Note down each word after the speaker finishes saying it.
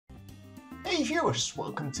Hey viewers,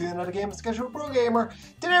 welcome to another game with Casual Pro Gamer.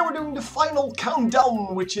 Today we're doing the final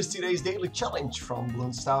countdown, which is today's daily challenge from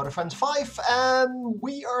Bloons Tower Defense 5, and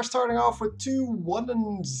we are starting off with 2 1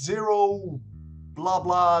 and 0 blah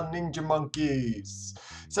blah ninja monkeys.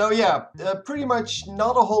 So yeah, pretty much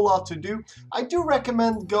not a whole lot to do. I do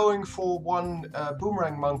recommend going for one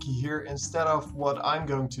boomerang monkey here instead of what I'm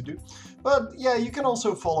going to do. But yeah, you can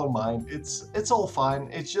also follow mine. It's all fine.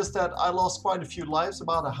 It's just that I lost quite a few lives,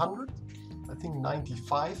 about 100. I think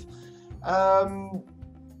 95. I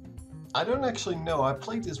don't actually know. I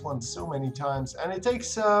played this one so many times, and it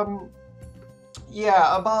takes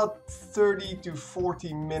yeah, about 30 to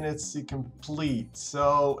 40 minutes to complete.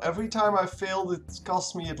 So every time I failed, it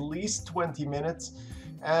cost me at least 20 minutes,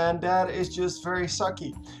 and that is just very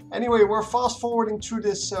sucky. Anyway, we're fast forwarding through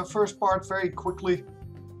this first part very quickly,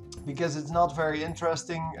 because it's not very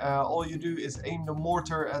interesting. All you do is aim the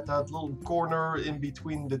mortar at that little corner in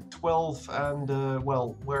between the 12 and,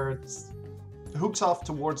 well, where it hooks off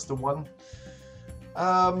towards the 1.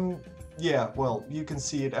 Yeah, well, you can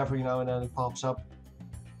see it every now and then it pops up.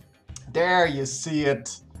 There, you see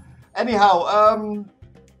it. Anyhow,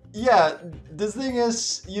 yeah, the thing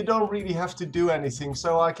is, you don't really have to do anything.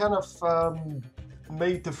 So I kind of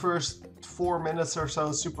made the first 4 minutes or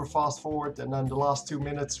so super fast forward, and then the last 2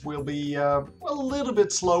 minutes will be well, a little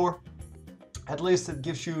bit slower. At least it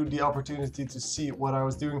gives you the opportunity to see what I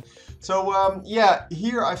was doing. So yeah,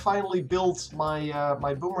 here I finally built my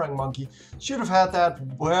my boomerang monkey. Should have had that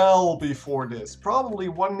well before this. Probably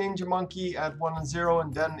one ninja monkey at 1 and 0,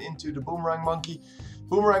 and then into the boomerang monkey.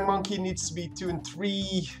 Boomerang monkey needs to be 2 and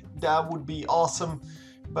 3. That would be awesome.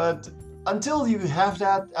 But until you have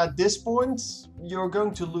that at this point, you're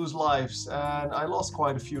going to lose lives, and I lost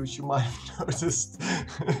quite a few, as you might have noticed.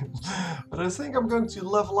 But I think I'm going to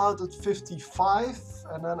level out at 55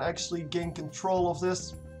 and then actually gain control of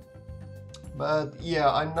this. But yeah,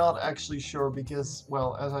 I'm not actually sure because,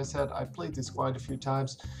 well, as I said, I played this quite a few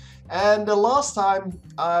times. And the last time,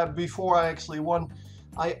 before I actually won,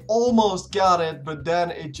 I almost got it, but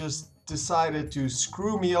then it just decided to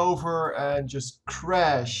screw me over and just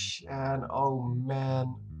crash, and oh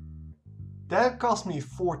man, that cost me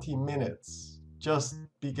 40 minutes just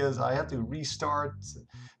because I had to restart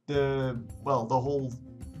the whole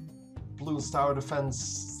Bloons Tower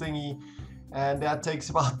Defense thingy, and that takes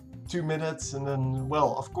about 2 minutes, and then,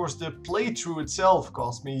 well, of course the playthrough itself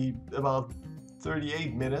cost me about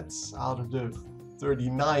 38 minutes out of the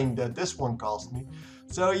 39 that this one cost me.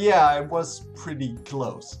 So yeah, it was pretty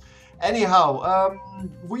close. Anyhow,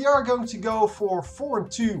 we are going to go for 4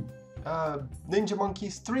 and 2 ninja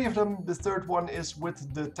monkeys, 3 of them. The third one is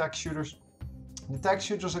with the tech shooters. The tech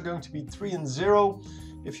shooters are going to be 3 and 0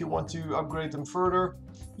 if you want to upgrade them further.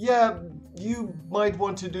 Yeah, you might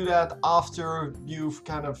want to do that after you've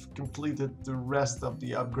kind of completed the rest of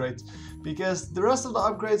the upgrades, because the rest of the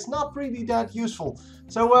upgrades not really that useful.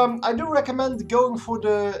 So I do recommend going for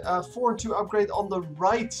the 4 and 2 upgrade on the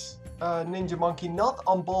right ninja monkey, not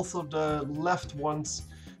on both of the left ones,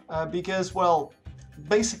 because, well,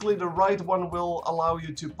 basically the right one will allow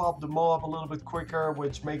you to pop the Moab a little bit quicker,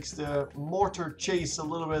 which makes the mortar chase a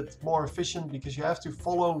little bit more efficient, because you have to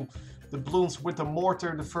follow the balloons with the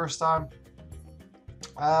mortar the first time.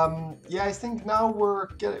 Yeah, I think now we're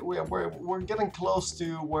getting close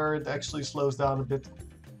to where it actually slows down a bit.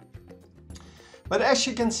 But as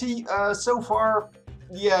you can see, so far,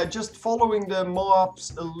 yeah, just following the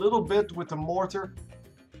Moabs a little bit with the mortar,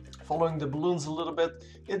 following the balloons a little bit,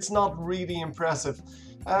 it's not really impressive.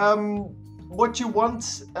 What you want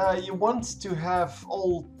to have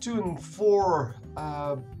all 2 and 4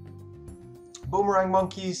 boomerang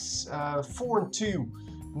monkeys, 4 and 2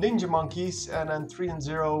 ninja monkeys, and then 3 and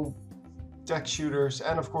 0 tech shooters,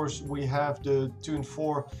 and of course we have the 2 and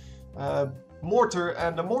 4 mortar,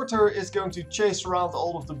 and the mortar is going to chase around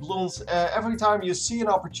all of the balloons. Every time you see an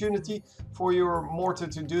opportunity for your mortar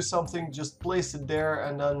to do something, just place it there,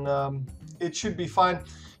 and then it should be fine.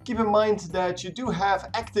 Keep in mind that you do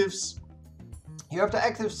have actives. You have the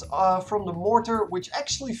actives from the mortar, which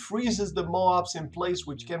actually freezes the Moabs in place,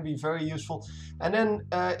 which can be very useful. And then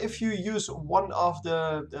if you use one of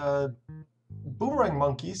the boomerang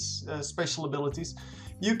monkeys special abilities,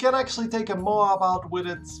 you can actually take a Moab out with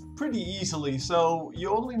it pretty easily. So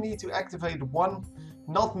you only need to activate 1,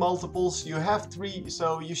 not multiples. You have 3,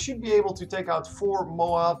 so you should be able to take out 4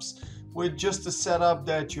 Moabs with just the setup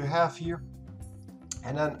that you have here.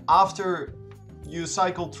 And then after you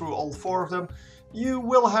cycle through all 4 of them, you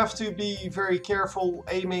will have to be very careful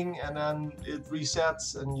aiming, and then it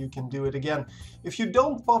resets and you can do it again. If you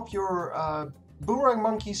don't pop your boomerang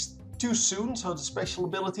monkeys too soon, so the special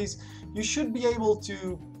abilities, you should be able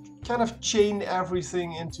to kind of chain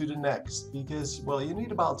everything into the next, because, well, you need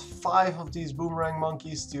about 5 of these boomerang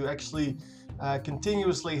monkeys to actually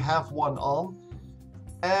continuously have one on,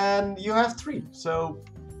 and you have 3. So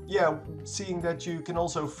yeah, seeing that you can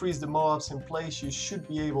also freeze the Moabs in place, you should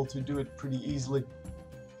be able to do it pretty easily.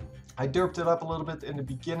 I derped it up a little bit in the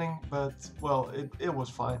beginning, but well, it was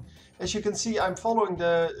fine. As you can see, I'm following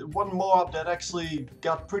the one Moab that actually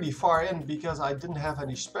got pretty far in because I didn't have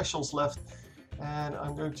any specials left, and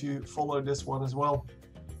I'm going to follow this one as well.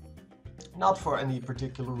 Not for any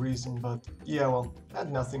particular reason, but yeah, well, I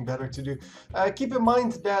had nothing better to do. Keep in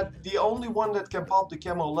mind that the only one that can pop the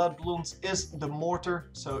camo lead balloons is the mortar,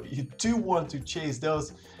 so you do want to chase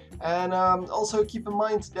those. And also keep in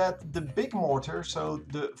mind that the big mortar, so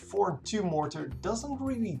the 4-2 mortar, doesn't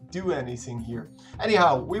really do anything here.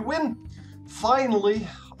 Anyhow, we win! Finally,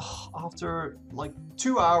 after like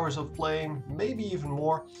 2 hours of playing, maybe even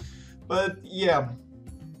more. But yeah,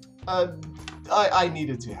 I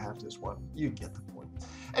needed to have this one. You get the point.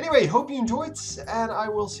 Anyway, hope you enjoyed, and I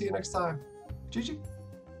will see you next time. GG.